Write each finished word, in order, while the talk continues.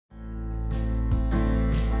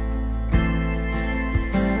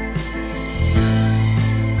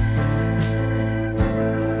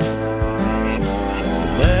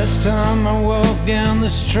First time I walked down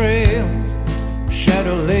this trail, a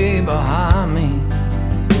shadow lay behind me.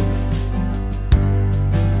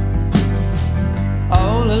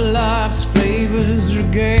 All of life's flavors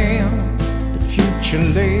regaled, the future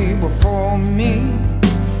lay before me.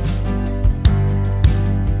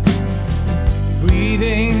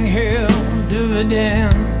 Breathing held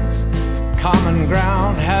dividends, common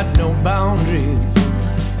ground had no boundaries.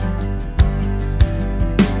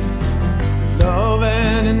 Love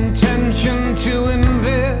and intention to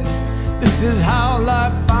invest, this is how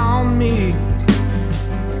life found me.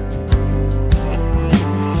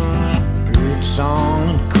 Bird song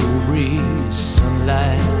and cool breeze,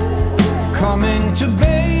 sunlight coming to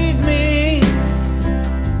bathe me.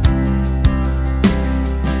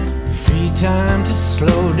 Free time to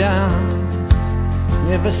slow down,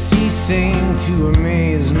 never ceasing to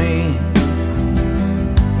amaze me.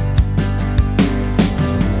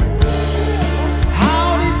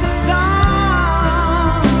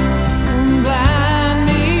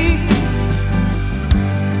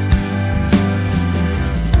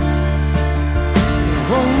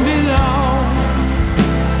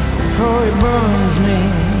 It burns me.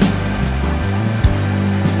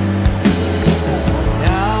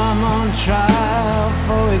 Now I'm on trial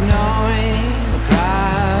for ignoring the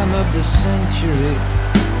crime of the century.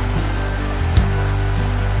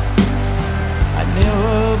 I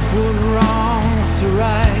never put wrongs to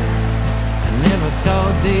right, I never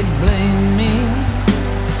thought they'd blame me.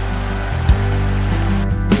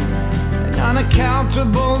 An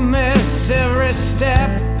unaccountable mess every step,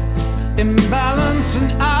 imbalance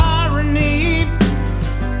and irony.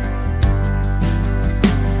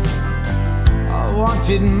 I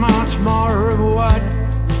wanted much more of what,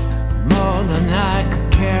 more than I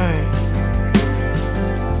could carry.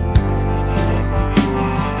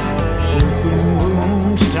 Open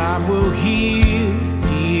wounds, time will heal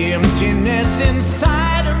the emptiness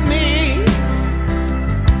inside of me.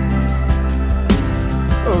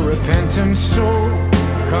 A repentant soul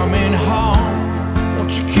coming home,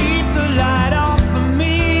 won't you keep the light on for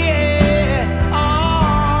me? Yeah. Oh.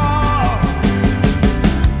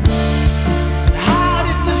 How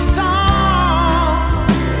did the song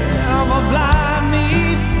ever blind me?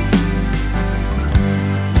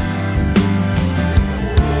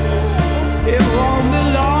 It won't be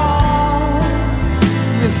long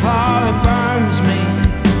before it burns me.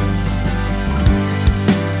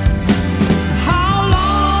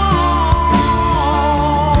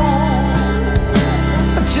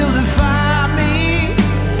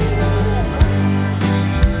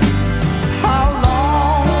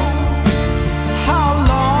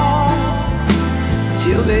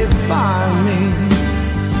 Till they find me.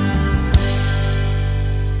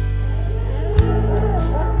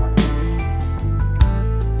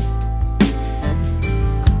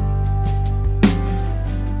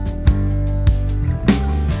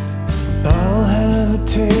 I'll have a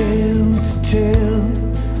tale to tell,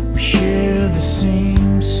 we share the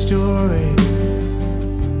same story.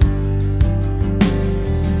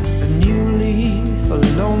 A new leaf, a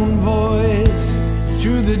lone voice,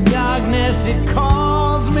 through the darkness it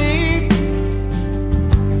calls me.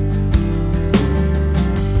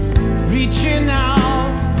 Reaching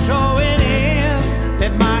out, drawing in,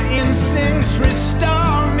 let my instincts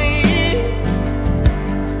restore me.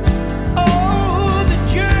 Oh, the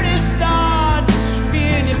journey starts,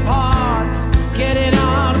 fear departs, getting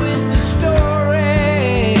on with the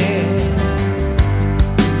story.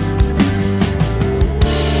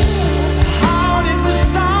 How did the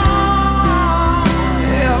song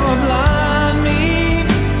ever blind me?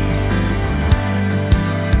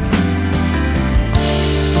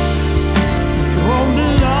 It won't be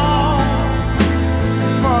long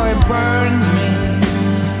before it burns me.